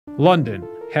London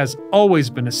has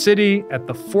always been a city at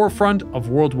the forefront of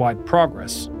worldwide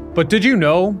progress. But did you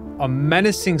know a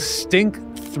menacing stink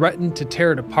threatened to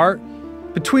tear it apart?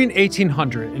 Between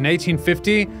 1800 and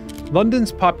 1850,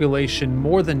 London's population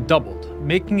more than doubled,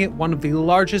 making it one of the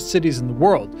largest cities in the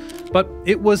world, but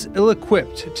it was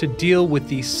ill-equipped to deal with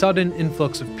the sudden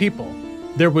influx of people.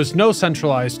 There was no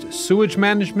centralized sewage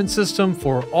management system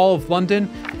for all of London,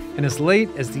 and as late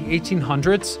as the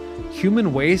 1800s,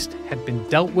 human waste had been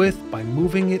dealt with by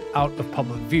moving it out of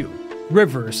public view.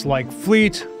 Rivers like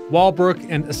Fleet, Walbrook,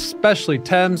 and especially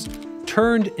Thames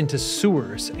turned into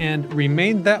sewers and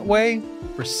remained that way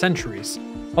for centuries.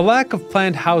 A lack of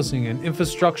planned housing and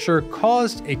infrastructure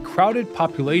caused a crowded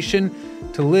population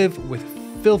to live with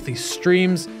filthy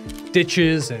streams,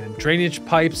 ditches, and drainage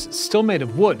pipes still made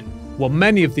of wood, while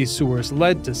many of these sewers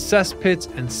led to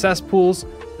cesspits and cesspools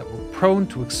that were prone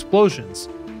to explosions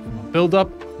from a buildup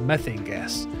of methane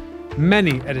gas.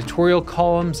 Many editorial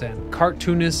columns and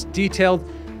cartoonists detailed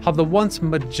how the once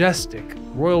majestic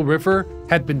Royal River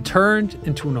had been turned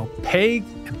into an opaque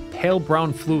and pale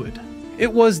brown fluid.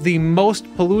 It was the most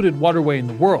polluted waterway in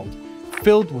the world,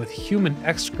 filled with human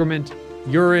excrement,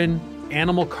 urine,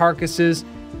 animal carcasses,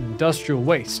 and industrial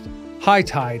waste. High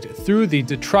tide threw the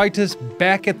detritus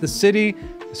back at the city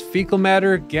as fecal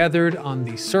matter gathered on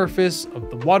the surface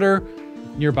of the water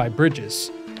with nearby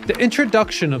bridges. The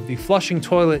introduction of the flushing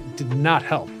toilet did not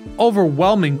help,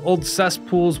 overwhelming old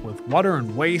cesspools with water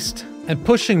and waste and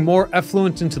pushing more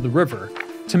effluent into the river.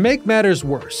 To make matters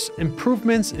worse,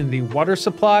 improvements in the water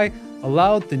supply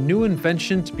allowed the new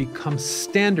invention to become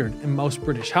standard in most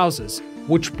British houses,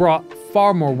 which brought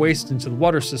far more waste into the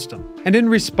water system. And in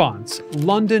response,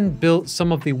 London built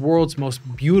some of the world's most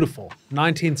beautiful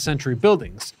 19th century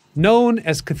buildings, known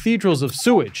as Cathedrals of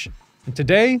Sewage. And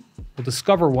today, we'll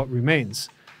discover what remains.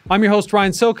 I'm your host,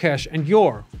 Ryan Socash, and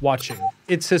you're watching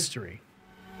It's History.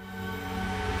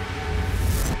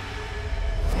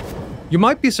 You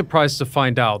might be surprised to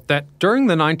find out that during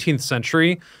the 19th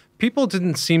century, people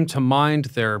didn't seem to mind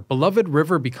their beloved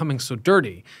river becoming so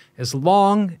dirty, as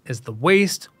long as the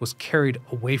waste was carried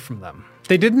away from them.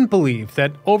 They didn't believe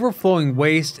that overflowing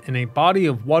waste in a body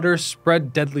of water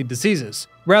spread deadly diseases.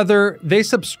 Rather, they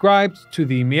subscribed to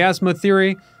the miasma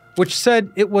theory, which said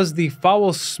it was the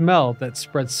foul smell that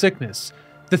spread sickness.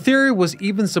 The theory was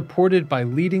even supported by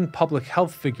leading public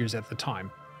health figures at the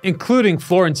time, including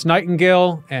Florence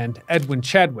Nightingale and Edwin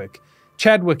Chadwick.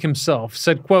 Chadwick himself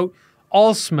said, quote,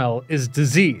 "All smell is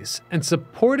disease," and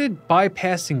supported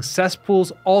bypassing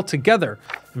cesspools altogether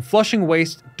and flushing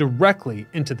waste directly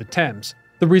into the Thames.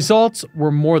 The results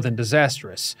were more than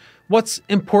disastrous. What's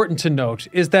important to note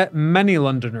is that many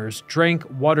Londoners drank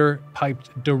water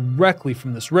piped directly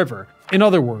from this river. In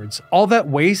other words, all that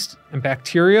waste and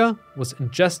bacteria was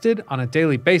ingested on a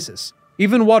daily basis.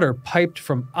 Even water piped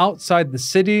from outside the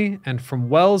city and from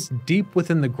wells deep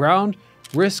within the ground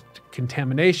risked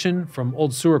contamination from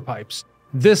old sewer pipes.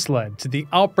 This led to the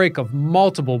outbreak of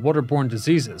multiple waterborne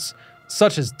diseases,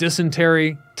 such as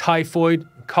dysentery, typhoid,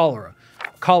 and cholera.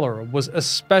 Cholera was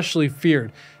especially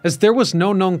feared, as there was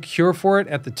no known cure for it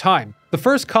at the time. The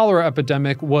first cholera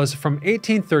epidemic was from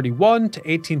 1831 to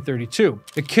 1832.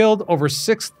 It killed over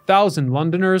 6,000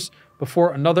 Londoners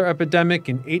before another epidemic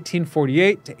in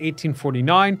 1848 to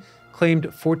 1849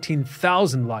 claimed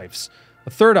 14,000 lives.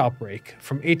 A third outbreak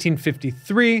from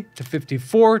 1853 to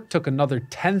 54 took another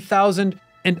 10,000,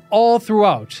 and all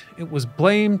throughout it was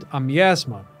blamed on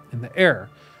miasma in the air.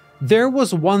 There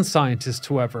was one scientist,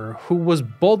 however, who was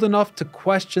bold enough to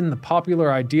question the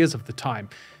popular ideas of the time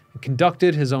and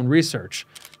conducted his own research.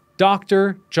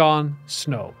 Dr. John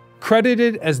Snow,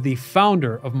 credited as the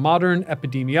founder of modern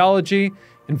epidemiology,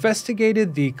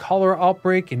 investigated the cholera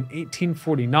outbreak in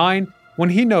 1849 when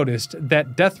he noticed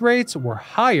that death rates were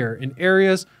higher in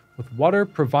areas with water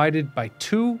provided by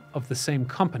two of the same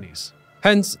companies.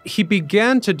 Hence, he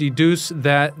began to deduce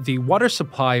that the water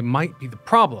supply might be the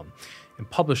problem, and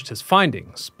published his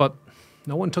findings, but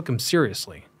no one took him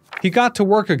seriously. He got to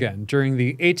work again during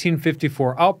the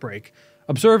 1854 outbreak,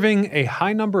 observing a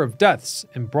high number of deaths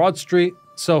in Broad Street,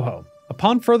 Soho.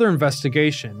 Upon further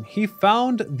investigation, he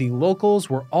found the locals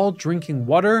were all drinking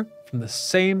water from the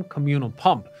same communal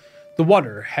pump. The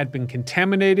water had been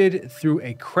contaminated through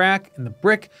a crack in the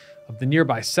brick of the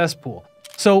nearby cesspool.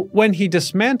 So when he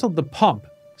dismantled the pump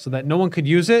so that no one could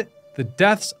use it, the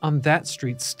deaths on that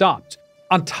street stopped.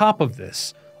 On top of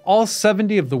this, all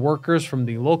 70 of the workers from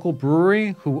the local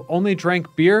brewery who only drank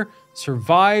beer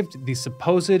survived the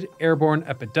supposed airborne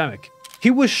epidemic. He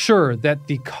was sure that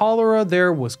the cholera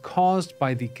there was caused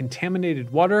by the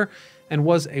contaminated water and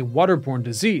was a waterborne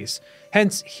disease.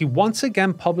 Hence, he once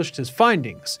again published his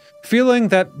findings, feeling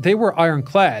that they were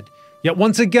ironclad, yet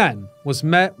once again was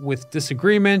met with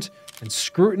disagreement and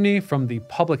scrutiny from the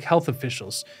public health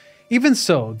officials. Even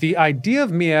so, the idea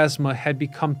of miasma had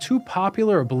become too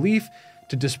popular a belief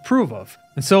to disprove of,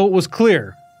 and so it was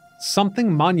clear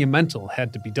something monumental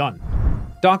had to be done.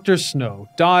 Dr. Snow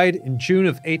died in June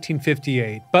of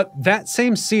 1858, but that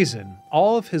same season,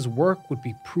 all of his work would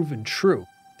be proven true.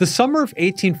 The summer of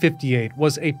 1858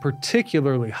 was a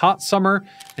particularly hot summer,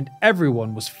 and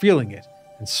everyone was feeling it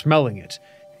and smelling it.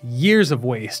 Years of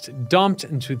waste dumped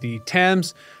into the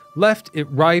Thames left it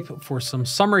ripe for some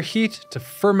summer heat to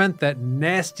ferment that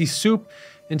nasty soup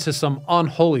into some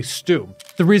unholy stew.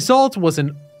 The result was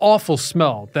an awful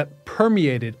smell that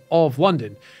permeated all of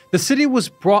London. The city was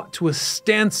brought to a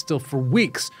standstill for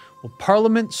weeks while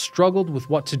Parliament struggled with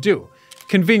what to do.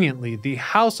 Conveniently, the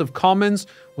House of Commons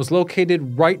was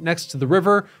located right next to the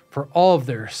river for all of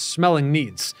their smelling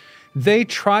needs. They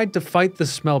tried to fight the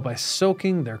smell by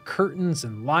soaking their curtains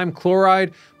in lime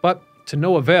chloride, but to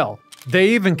no avail. They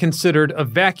even considered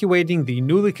evacuating the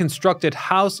newly constructed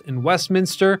house in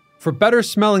Westminster for better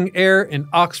smelling air in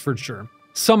Oxfordshire.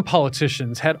 Some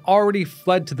politicians had already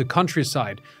fled to the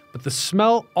countryside, but the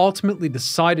smell ultimately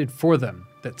decided for them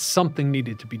that something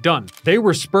needed to be done. They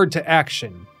were spurred to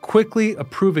action, quickly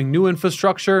approving new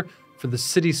infrastructure for the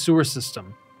city's sewer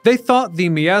system. They thought the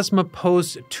miasma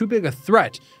posed too big a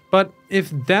threat, but if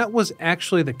that was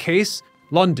actually the case,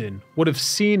 London would have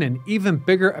seen an even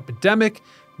bigger epidemic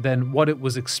than what it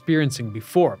was experiencing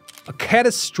before. A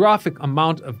catastrophic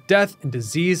amount of death and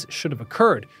disease should have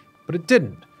occurred, but it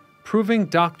didn't, proving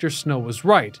Dr. Snow was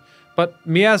right. But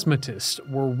miasmatists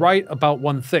were right about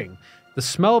one thing. The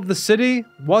smell of the city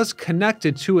was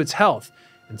connected to its health,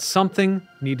 and something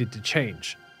needed to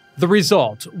change. The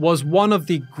result was one of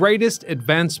the greatest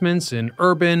advancements in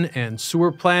urban and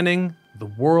sewer planning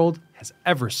the world has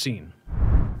ever seen.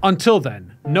 Until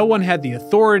then, no one had the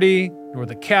authority nor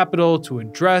the capital to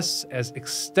address as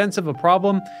extensive a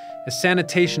problem as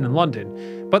sanitation in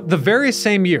London. But the very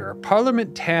same year,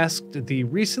 Parliament tasked the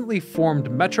recently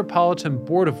formed Metropolitan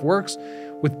Board of Works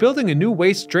with building a new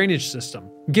waste drainage system,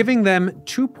 giving them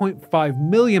 £2.5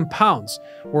 million,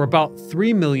 or about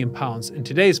 £3 million in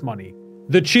today's money.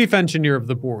 The chief engineer of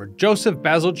the board, Joseph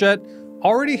Bazalgette,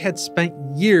 already had spent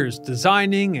years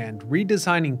designing and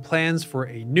redesigning plans for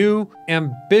a new,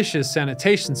 ambitious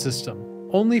sanitation system,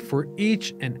 only for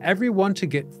each and every one to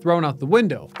get thrown out the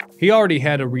window. He already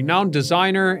had a renowned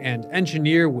designer and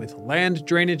engineer with land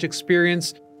drainage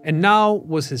experience, and now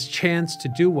was his chance to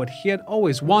do what he had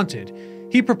always wanted.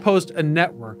 He proposed a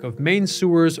network of main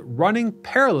sewers running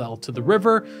parallel to the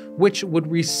river, which would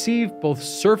receive both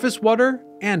surface water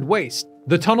and waste.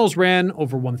 The tunnels ran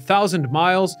over 1,000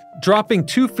 miles, dropping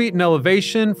 2 feet in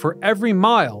elevation for every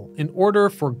mile in order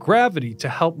for gravity to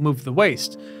help move the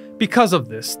waste. Because of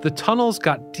this, the tunnels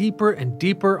got deeper and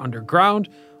deeper underground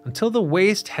until the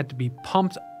waste had to be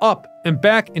pumped up and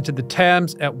back into the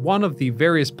Thames at one of the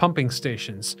various pumping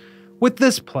stations. With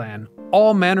this plan,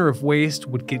 all manner of waste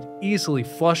would get easily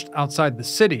flushed outside the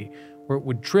city, where it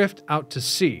would drift out to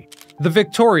sea. The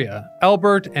Victoria,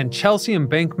 Albert, and Chelsea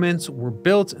embankments were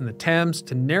built in the Thames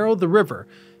to narrow the river,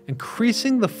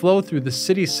 increasing the flow through the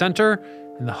city center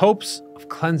in the hopes of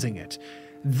cleansing it.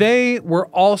 They were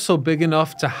also big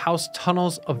enough to house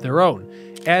tunnels of their own,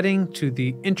 adding to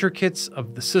the intricacies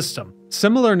of the system.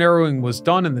 Similar narrowing was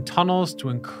done in the tunnels to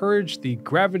encourage the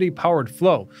gravity-powered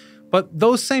flow, but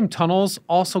those same tunnels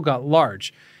also got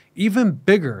large, even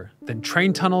bigger than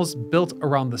train tunnels built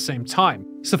around the same time.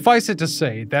 Suffice it to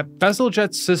say that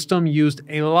Bazalgette's system used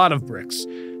a lot of bricks,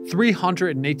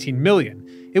 318 million.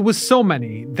 It was so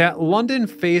many that London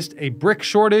faced a brick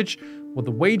shortage, while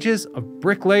the wages of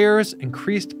bricklayers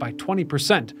increased by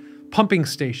 20%. Pumping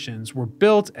stations were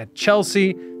built at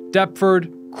Chelsea,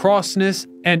 Deptford, Crossness,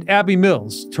 and Abbey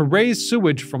Mills to raise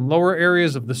sewage from lower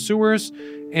areas of the sewers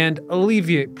and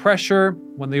alleviate pressure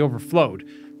when they overflowed.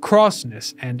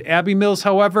 Crossness and Abbey Mills,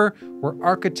 however, were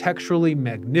architecturally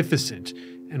magnificent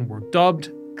and were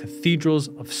dubbed Cathedrals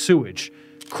of Sewage.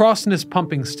 Crossness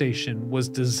Pumping Station was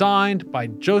designed by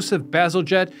Joseph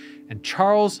Bazalgette and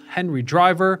Charles Henry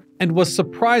Driver and was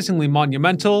surprisingly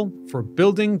monumental for a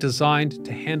building designed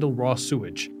to handle raw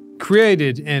sewage.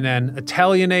 Created in an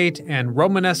Italianate and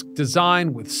Romanesque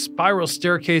design with spiral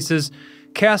staircases,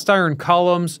 cast iron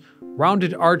columns,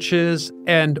 rounded arches,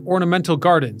 and ornamental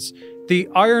gardens, the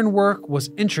ironwork was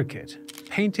intricate,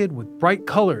 painted with bright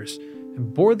colors,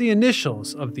 and bore the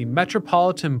initials of the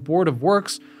Metropolitan Board of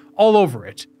Works all over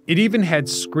it. It even had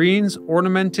screens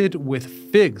ornamented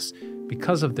with figs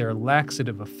because of their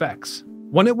laxative effects.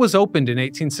 When it was opened in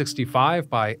 1865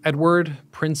 by Edward,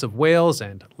 Prince of Wales,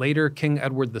 and later King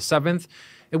Edward VII,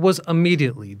 it was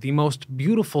immediately the most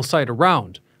beautiful sight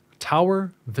around, a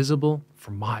tower visible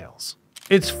for miles.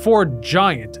 Its 4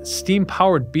 giant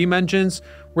steam-powered beam engines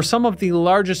were some of the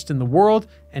largest in the world,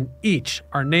 and each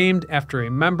are named after a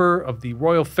member of the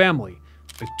royal family: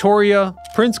 Victoria,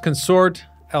 Prince Consort,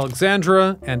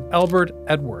 Alexandra, and Albert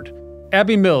Edward.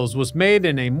 Abbey Mills was made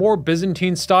in a more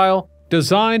Byzantine style,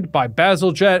 designed by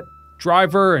Bazalgette,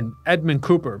 Driver, and Edmund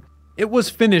Cooper. It was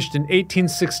finished in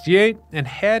 1868 and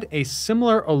had a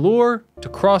similar allure to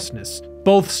Crossness.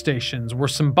 Both stations were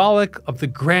symbolic of the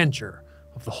grandeur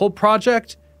of the whole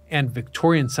project and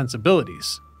Victorian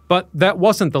sensibilities. But that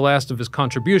wasn't the last of his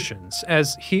contributions,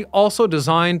 as he also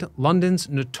designed London's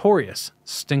notorious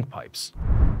stink pipes.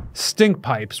 Stink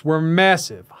pipes were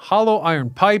massive, hollow iron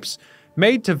pipes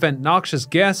made to vent noxious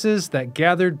gases that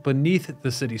gathered beneath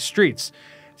the city's streets.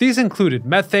 These included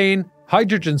methane,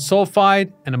 hydrogen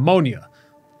sulfide, and ammonia.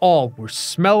 All were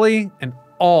smelly and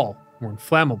all were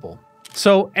inflammable.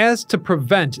 So, as to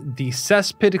prevent the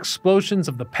cesspit explosions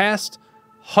of the past,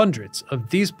 hundreds of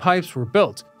these pipes were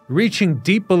built, reaching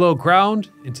deep below ground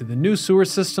into the new sewer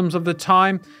systems of the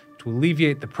time to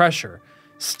alleviate the pressure.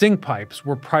 Stink pipes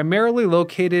were primarily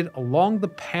located along the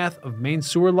path of main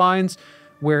sewer lines,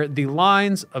 where the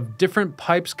lines of different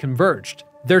pipes converged.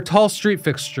 Their tall street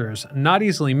fixtures, not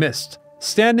easily missed,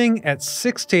 standing at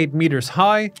 6 to 8 meters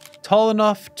high, tall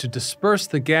enough to disperse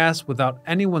the gas without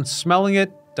anyone smelling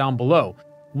it down below.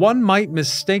 One might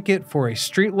mistake it for a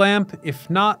street lamp, if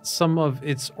not some of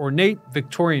its ornate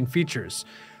Victorian features.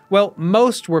 Well,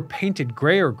 most were painted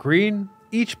gray or green.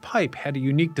 Each pipe had a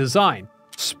unique design,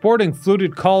 sporting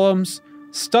fluted columns,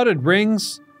 studded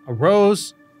rings, a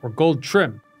rose, or gold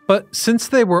trim. But since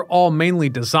they were all mainly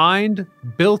designed,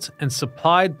 built, and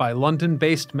supplied by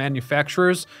London-based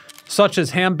manufacturers, such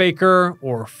as Hambaker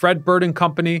or Fred Bird &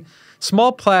 Company,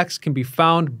 small plaques can be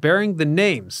found bearing the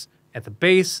names at the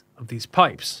base of these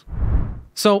pipes.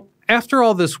 So, after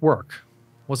all this work,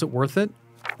 was it worth it?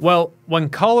 Well, when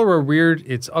cholera reared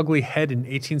its ugly head in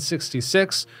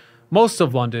 1866, most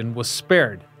of London was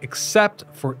spared, except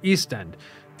for East End,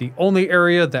 the only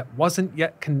area that wasn't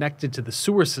yet connected to the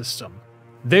sewer system.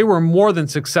 They were more than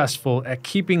successful at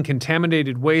keeping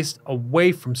contaminated waste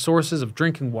away from sources of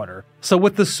drinking water. So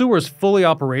with the sewers fully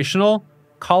operational,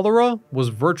 cholera was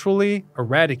virtually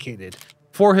eradicated.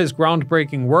 For his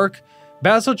groundbreaking work,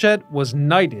 Bazalgette was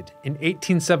knighted in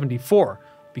 1874,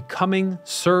 becoming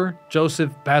Sir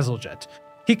Joseph Bazalgette.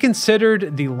 He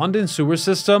considered the London sewer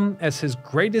system as his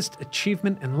greatest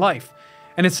achievement in life,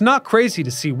 and it's not crazy to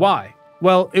see why.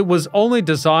 Well, it was only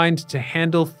designed to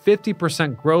handle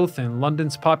 50% growth in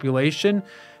London's population.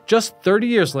 Just 30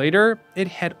 years later, it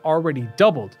had already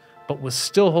doubled, but was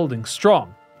still holding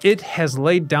strong. It has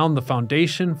laid down the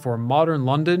foundation for modern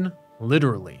London,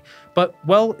 literally. But,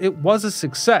 well, it was a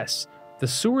success. The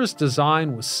sewer's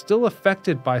design was still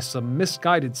affected by some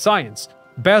misguided science.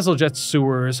 Bazalgette's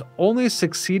sewers only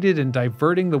succeeded in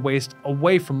diverting the waste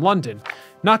away from London,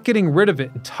 not getting rid of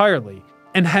it entirely.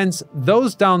 And hence,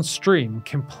 those downstream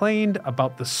complained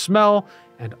about the smell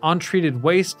and untreated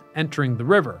waste entering the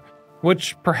river,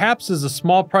 which perhaps is a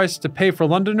small price to pay for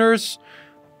Londoners,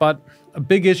 but a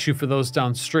big issue for those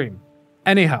downstream.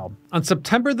 Anyhow, on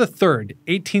September the 3rd,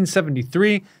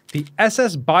 1873, the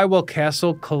SS Bywell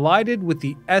Castle collided with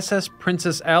the SS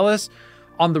Princess Alice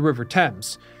on the River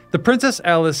Thames. The Princess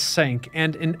Alice sank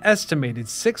and an estimated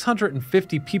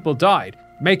 650 people died,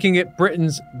 making it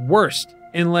Britain's worst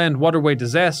inland waterway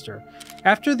disaster.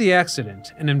 After the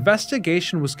accident, an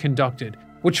investigation was conducted,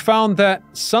 which found that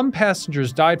some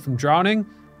passengers died from drowning,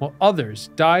 while others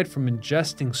died from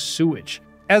ingesting sewage.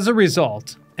 As a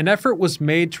result, an effort was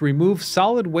made to remove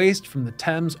solid waste from the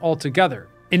Thames altogether.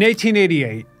 In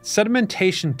 1888,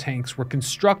 sedimentation tanks were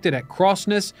constructed at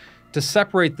Crossness to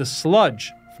separate the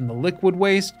sludge from the liquid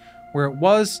waste, where it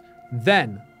was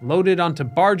then loaded onto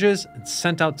barges and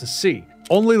sent out to sea.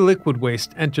 Only liquid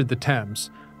waste entered the Thames,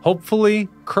 hopefully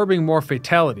curbing more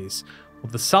fatalities,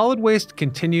 while the solid waste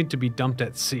continued to be dumped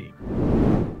at sea.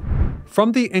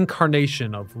 From the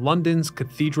incarnation of London's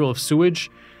Cathedral of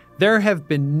Sewage, there have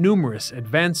been numerous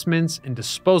advancements in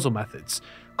disposal methods,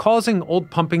 causing old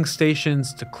pumping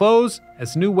stations to close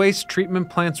as new waste treatment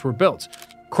plants were built.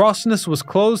 Crossness was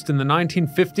closed in the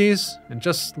 1950s and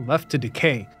just left to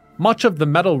decay. Much of the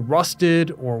metal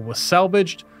rusted or was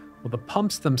salvaged, while the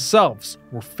pumps themselves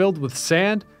were filled with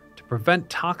sand to prevent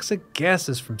toxic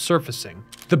gases from surfacing.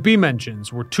 The beam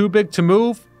engines were too big to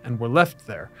move and were left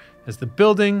there, as the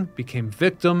building became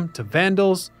victim to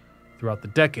vandals throughout the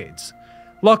decades.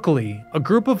 Luckily, a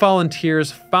group of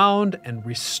volunteers found and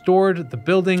restored the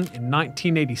building in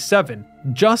 1987,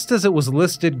 just as it was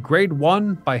listed Grade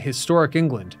 1 by Historic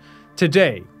England.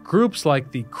 Today, groups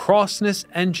like the Crossness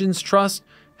Engines Trust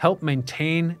help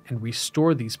maintain and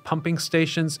restore these pumping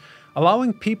stations,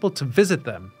 allowing people to visit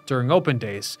them during open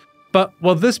days. But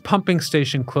while this pumping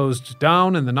station closed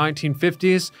down in the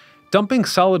 1950s, dumping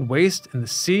solid waste in the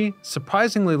sea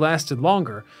surprisingly lasted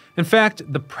longer. In fact,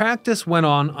 the practice went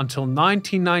on until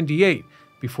 1998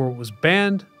 before it was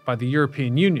banned by the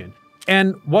European Union.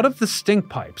 And what of the stink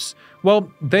pipes?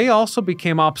 Well, they also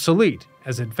became obsolete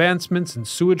as advancements in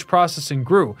sewage processing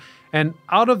grew, and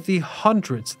out of the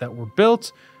hundreds that were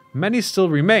built, many still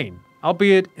remain,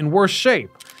 albeit in worse shape.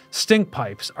 Stink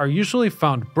pipes are usually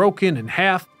found broken in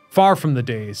half, far from the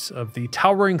days of the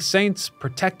towering saints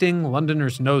protecting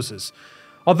Londoners' noses.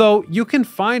 Although you can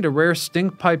find a rare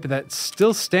stink pipe that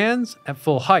still stands at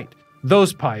full height.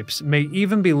 Those pipes may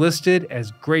even be listed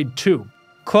as Grade 2.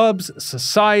 Clubs,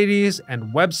 societies,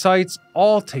 and websites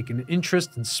all take an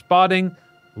interest in spotting,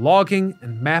 logging,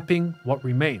 and mapping what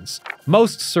remains.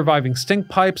 Most surviving stink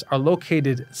pipes are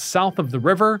located south of the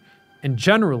river and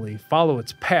generally follow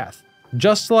its path,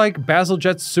 just like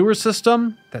Bazalgette's sewer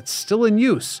system that's still in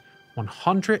use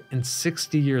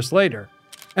 160 years later.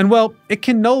 And while it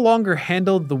can no longer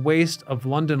handle the waste of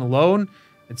London alone,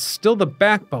 it's still the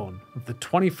backbone of the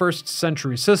 21st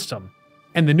century system.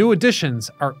 And the new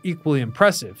additions are equally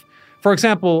impressive. For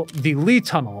example, the Lee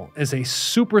Tunnel is a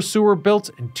super sewer built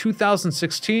in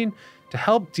 2016 to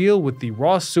help deal with the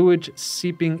raw sewage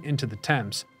seeping into the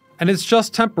Thames. And it's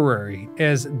just temporary,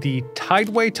 as the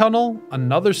Tideway Tunnel,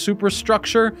 another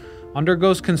superstructure,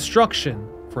 undergoes construction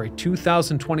for a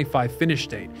 2025 finish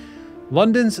date.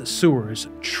 London's sewers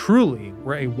truly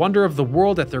were a wonder of the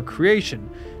world at their creation,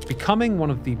 becoming one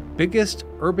of the biggest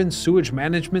urban sewage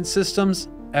management systems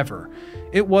ever.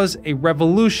 It was a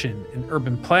revolution in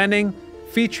urban planning,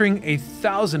 featuring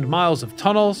 1,000 miles of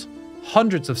tunnels,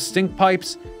 hundreds of stink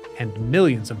pipes, and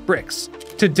millions of bricks.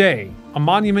 Today, a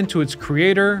monument to its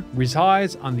creator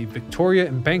resides on the Victoria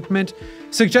Embankment,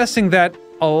 suggesting that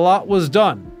a lot was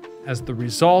done as the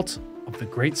result of the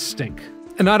Great Stink.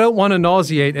 And I don't want to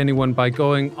nauseate anyone by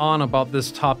going on about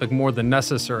this topic more than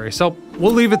necessary, so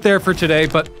we'll leave it there for today,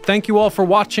 but thank you all for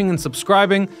watching and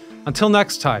subscribing. Until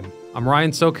next time, I'm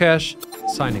Ryan Socash,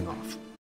 signing off.